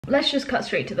Let's just cut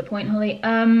straight to the point, Holly.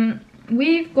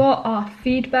 We've got our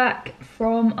feedback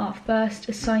from our first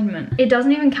assignment. It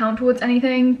doesn't even count towards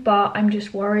anything, but I'm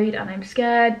just worried and I'm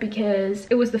scared because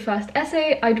it was the first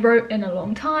essay I'd wrote in a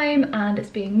long time and it's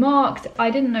being marked.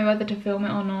 I didn't know whether to film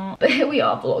it or not, but here we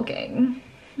are vlogging.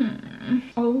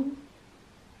 Oh.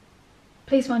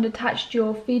 Please find attached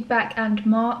your feedback and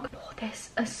mark for this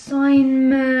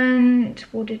assignment.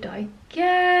 What did I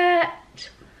get?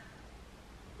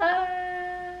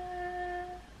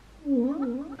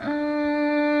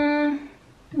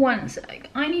 One sec.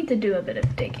 I need to do a bit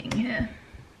of digging here.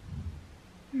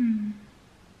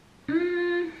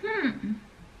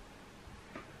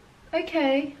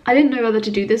 Okay. I didn't know whether to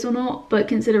do this or not, but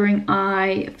considering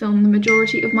I filmed the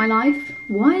majority of my life,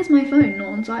 why is my phone not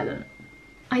on silent?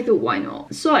 I thought, why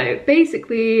not? So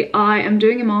basically, I am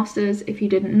doing a master's. If you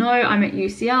didn't know, I'm at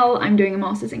UCL. I'm doing a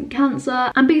master's in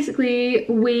cancer. And basically,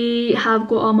 we have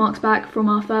got our marks back from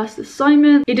our first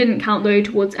assignment. It didn't count though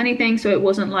towards anything, so it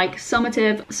wasn't like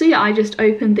summative. So yeah, I just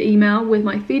opened the email with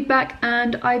my feedback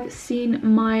and I've seen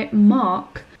my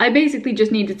mark. I basically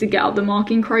just needed to get out the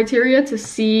marking criteria to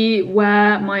see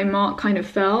where my mark kind of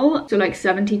fell. So like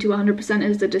 70 to 100%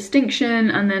 is the distinction,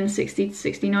 and then 60 to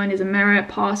 69 is a merit,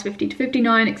 pass 50 to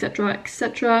 59, etc,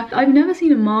 etc. I've never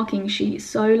seen a marking sheet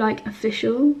so like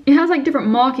official. It has like different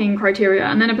marking criteria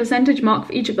and then a percentage mark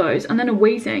for each of those, and then a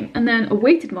weighting, and then a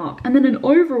weighted mark, and then an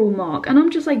overall mark. And I'm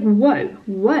just like,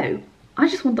 whoa. I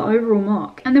just want the overall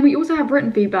mark. And then we also have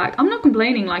written feedback. I'm not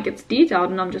complaining, like it's detailed,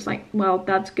 and I'm just like, well,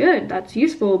 that's good, that's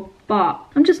useful, but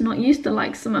I'm just not used to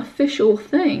like some official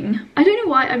thing. I don't know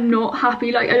why I'm not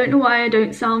happy. Like, I don't know why I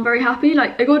don't sound very happy.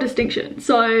 Like, I got a distinction,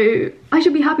 so I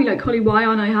should be happy. Like, Holly, why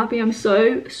aren't I happy? I'm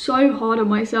so hard on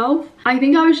myself. I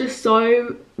think I was just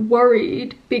so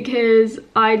worried because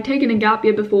I'd taken a gap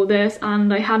year before this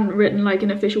and I hadn't written like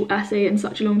an official essay in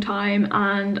such a long time,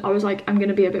 and I was like, I'm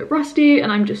gonna be a bit rusty,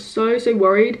 and I'm just so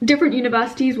worried. Different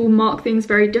universities will mark things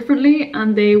very differently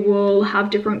and they will have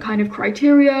different kind of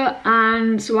criteria,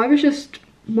 and so I was just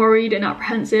worried and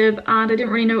apprehensive and I didn't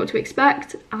really know what to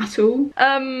expect at all.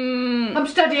 I'm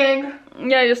studying.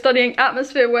 Yeah, you're studying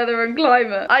atmosphere, weather and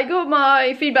climate. I got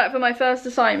my feedback for my first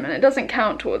assignment. It doesn't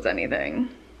count towards anything.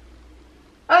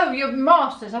 Oh, your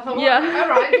masters. I thought, well, yeah. All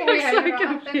right. I'm so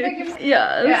confused.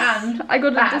 Yes. Yeah, and I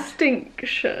got a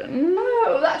distinction.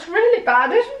 Oh, that's really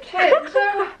bad, isn't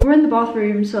it? We're in the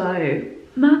bathroom, so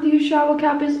Matthew's shower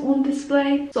cap is on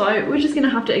display, so we're just gonna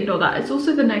have to ignore that. It's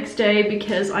also the next day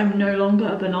because I'm no longer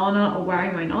a banana or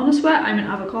wearing my Nana sweat. I'm an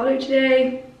avocado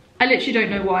today. I literally don't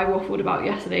know why I waffled about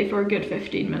yesterday for a good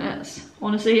 15 minutes.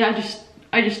 Honestly, I just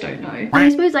don't know. And I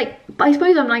suppose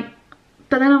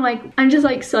but then I'm just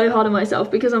like so hard on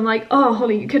myself because I'm like, oh,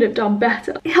 Holly, you could have done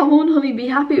better. Come on, Holly, be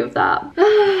happy with that.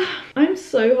 I'm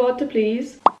so hard to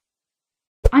please.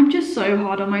 I'm just so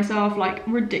hard on myself, like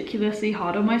ridiculously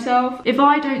hard on myself. If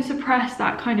I don't suppress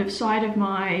that kind of side of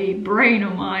my brain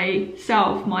or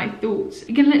myself, my thoughts,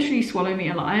 it can literally swallow me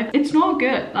alive. It's not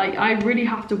good. Like, I really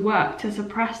have to work to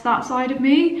suppress that side of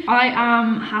me. I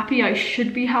am happy, I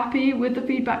should be happy with the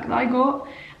feedback that I got.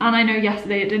 And I know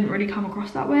yesterday it didn't really come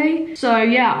across that way. So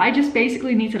yeah, I just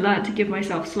basically need to learn to give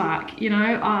myself slack, you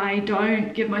know? I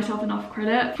don't give myself enough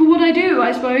credit for what I do,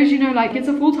 I suppose, you know, like it's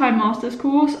a full-time master's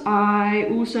course. I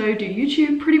also do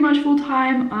YouTube pretty much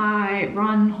full-time. I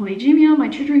run Holly Gymia, my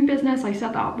tutoring business. I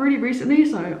set that up really recently,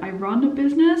 so I run a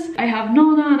business. I have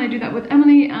Nana and I do that with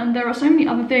Emily, and there are so many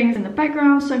other things in the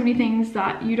background, so many things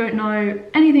that you don't know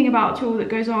anything about at all that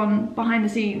goes on behind the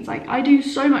scenes. Like, I do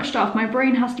so much stuff. My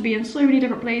brain has to be in so many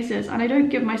different places and I don't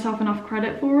give myself enough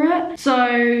credit for it. So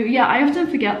yeah, I often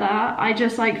forget that. I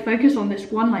just like focus on this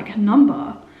one like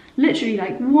number, literally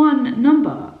like one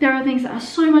number. There are things that are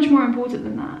so much more important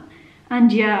than that,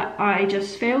 and yeah, I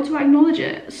just fail to acknowledge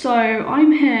it. So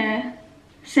I'm here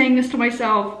saying this to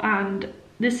myself, and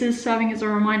this is serving as a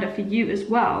reminder for you as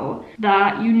well,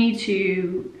 that you need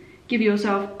to give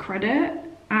yourself credit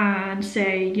and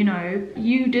say, you know,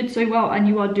 you did so well and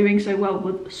you are doing so well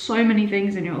with so many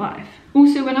things in your life.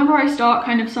 Also, whenever I start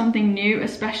kind of something new,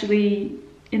 especially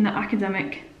in the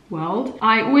academic world,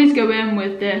 I always go in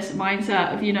with this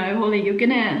mindset of, you know, Holly, you're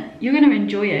gonna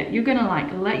enjoy it. You're gonna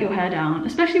like let your hair down.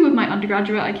 Especially with my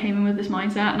undergraduate, I came in with this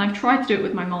mindset, and I've tried to do it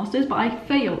with my masters, but I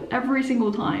fail every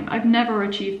single time. I've never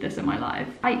achieved this in my life.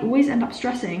 I always end up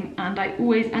stressing, and I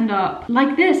always end up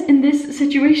like this in this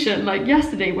situation, like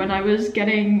yesterday when I was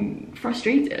getting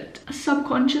frustrated.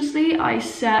 Subconsciously, I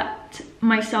set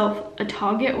myself a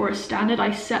target or a standard.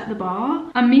 I set the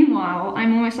bar, and meanwhile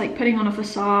I'm almost like putting on a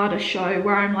facade, a show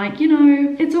where I'm like, you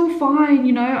know, it's all fine,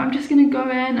 you know, I'm just gonna go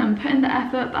in and put in the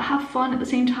effort but have fun at the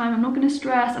same time. I'm not gonna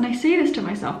stress. And I say this to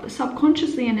myself, but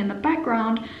subconsciously and in the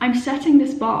background I'm setting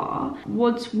this bar.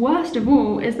 What's worst of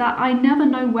all is that I never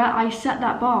know where I set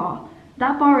that bar.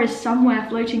 That bar is somewhere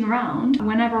floating around.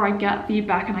 Whenever I get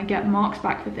feedback and I get marks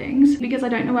back for things, because I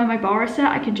don't know where my bar is set,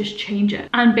 I can just change it.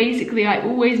 And basically I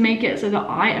always make it so that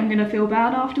I am gonna feel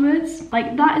bad afterwards.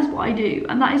 Like, that is what I do,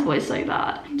 and that is why it's so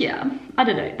bad. Yeah, I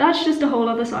don't know, that's just a whole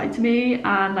other side to me.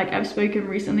 And like, I've spoken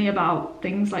recently about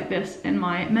things like this in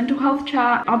my mental health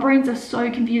chat. Our brains are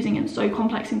so confusing and so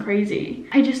complex and crazy.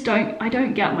 I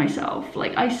don't get myself.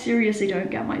 Like, I seriously don't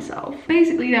get myself.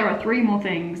 Basically, there are 3 more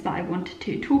things that I wanted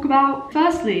to talk about.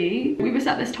 Firstly, we were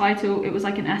set this title. It was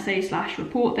like an essay /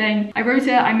 report thing. I wrote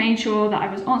it, I made sure that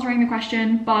I was answering the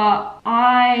question, but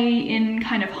I, in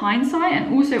kind of hindsight,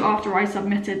 and also after I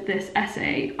submitted this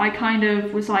essay, I kind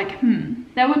of was like,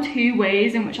 there were 2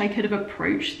 ways in which I could have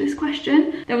approached this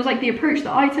question. There was like the approach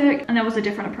that I took, and there was a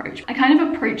different approach. I kind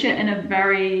of approach it in a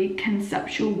very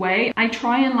conceptual way. I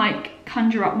try and like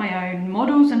conjure up my own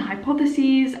models and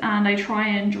hypotheses, and I try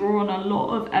and draw on a lot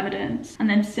of evidence and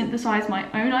then synthesize my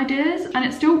own ideas. And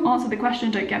it still answered the question,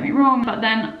 don't get me wrong, but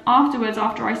then afterwards,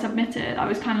 after I submitted, I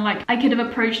was kind of like, I could have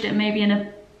approached it maybe in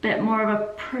a bit more of a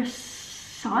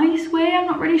precise way, I'm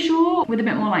not really sure, with a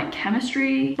bit more like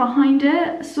chemistry behind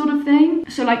it, sort of thing.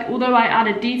 So like, although I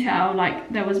added detail,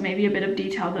 like there was maybe a bit of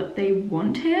detail that they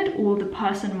wanted or the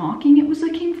person marking it was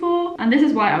looking for. And this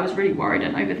is why I was really worried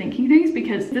and overthinking things,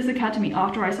 because this occurred to me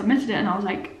after I submitted it, and I was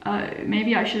like, oh,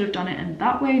 maybe I should have done it in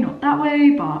that way, not that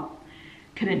way, but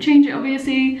couldn't change it,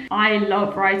 obviously. I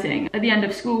love writing. At the end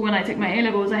of school, when I took my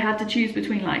A-levels, I had to choose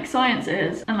between like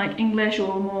sciences and like English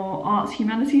or more arts,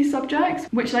 humanities subjects,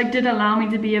 which like did allow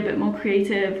me to be a bit more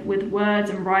creative with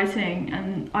words and writing,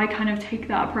 and I kind of take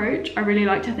that approach. I really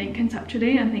like to think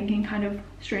conceptually and think in kind of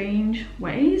strange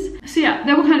ways. So yeah,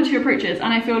 there were kind of 2 approaches,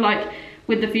 and I feel like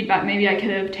with the feedback, maybe I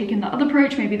could have taken the other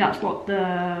approach. Maybe that's what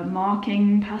the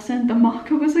marking person, the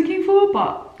marker, was looking for,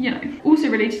 but you know. Also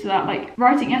related to that, like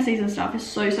writing essays and stuff is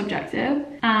so subjective,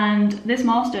 and this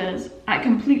master's at a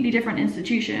completely different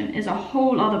institution is a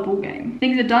whole other ballgame.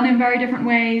 Things are done in very different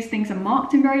ways, things are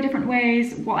marked in very different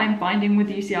ways. What I'm finding with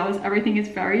UCL is everything is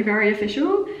very, very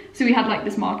official. So we had like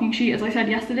this marking sheet, as I said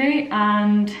yesterday,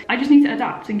 and I just need to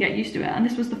adapt and get used to it. And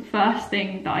this was the first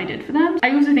thing that I did for them.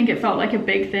 I also think it felt like a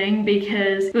big thing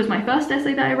because it was my first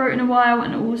essay that I wrote in a while,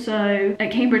 and also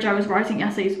at Cambridge I was writing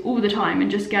essays all the time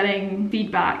and just getting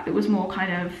feedback that was more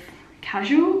kind of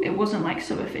casual. It wasn't like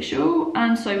so official.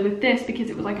 And so with this, because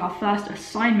it was like our first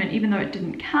assignment, even though it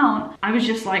didn't count, I was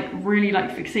just like really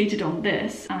like fixated on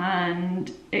this,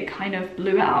 and it kind of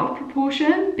blew it out of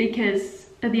proportion, because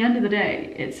at the end of the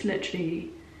day, it's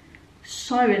literally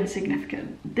so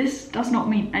insignificant. This does not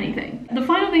mean anything. The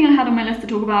final thing I had on my list to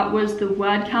talk about was the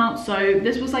word count. So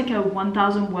this was like a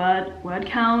 1,000 word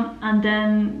count, and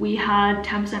then we had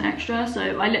 10% extra. So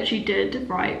I literally did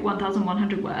write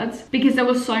 1,100 words because there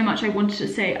was so much I wanted to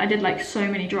say. I did like so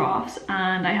many drafts,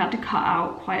 and I had to cut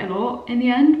out quite a lot in the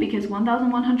end, because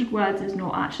 1,100 words is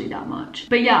not actually that much.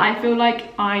 But yeah, I feel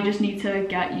like I just need to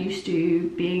get used to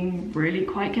being really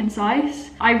quite concise.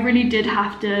 I really did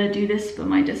have to do this for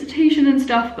my dissertation and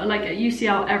stuff, but like at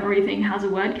UCL everything has a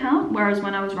word count, whereas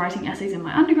when I was writing essays in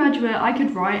my undergraduate, I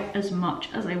could write as much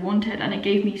as I wanted, and it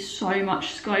gave me so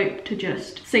much scope to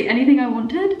just say anything I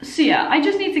wanted. So yeah, I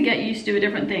just need to get used to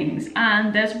different things,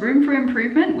 and there's room for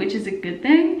improvement, which is a good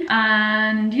thing.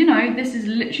 And you know, this is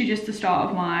literally just the start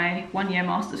of my 1-year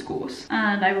master's course,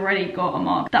 and I've already got a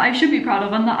mark that I should be proud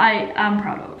of and that I am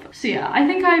proud of. So yeah, I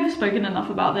think I've spoken enough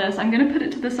about this. I'm gonna put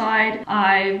it to the side.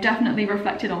 I've definitely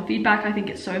reflected on feedback. I think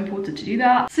it's so important to do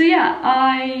that. So yeah,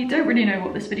 I don't really know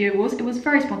what this video was. It was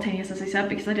very spontaneous, as I said,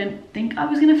 because I didn't think I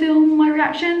was gonna film my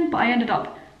reaction, but I ended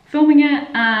up filming it,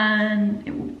 and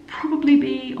it will probably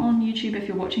be on YouTube if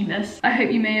you're watching this. I hope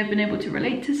you may have been able to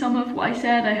relate to some of what I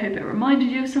said. I hope it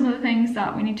reminded you of some of the things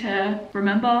that we need to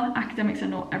remember. Academics are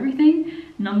not everything.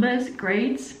 Numbers,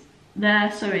 grades,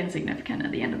 they're so insignificant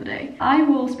at the end of the day. I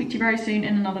will speak to you very soon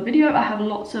in another video. I have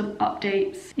lots of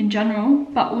updates in general,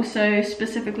 but also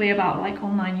specifically about like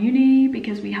online uni,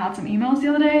 because we had some emails the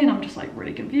other day and I'm just like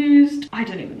really confused. I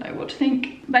don't even know what to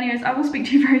think. But anyways, I will speak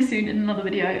to you very soon in another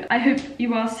video. I hope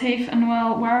you are safe and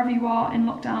well wherever you are, in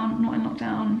lockdown, not in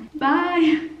lockdown.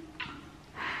 Bye.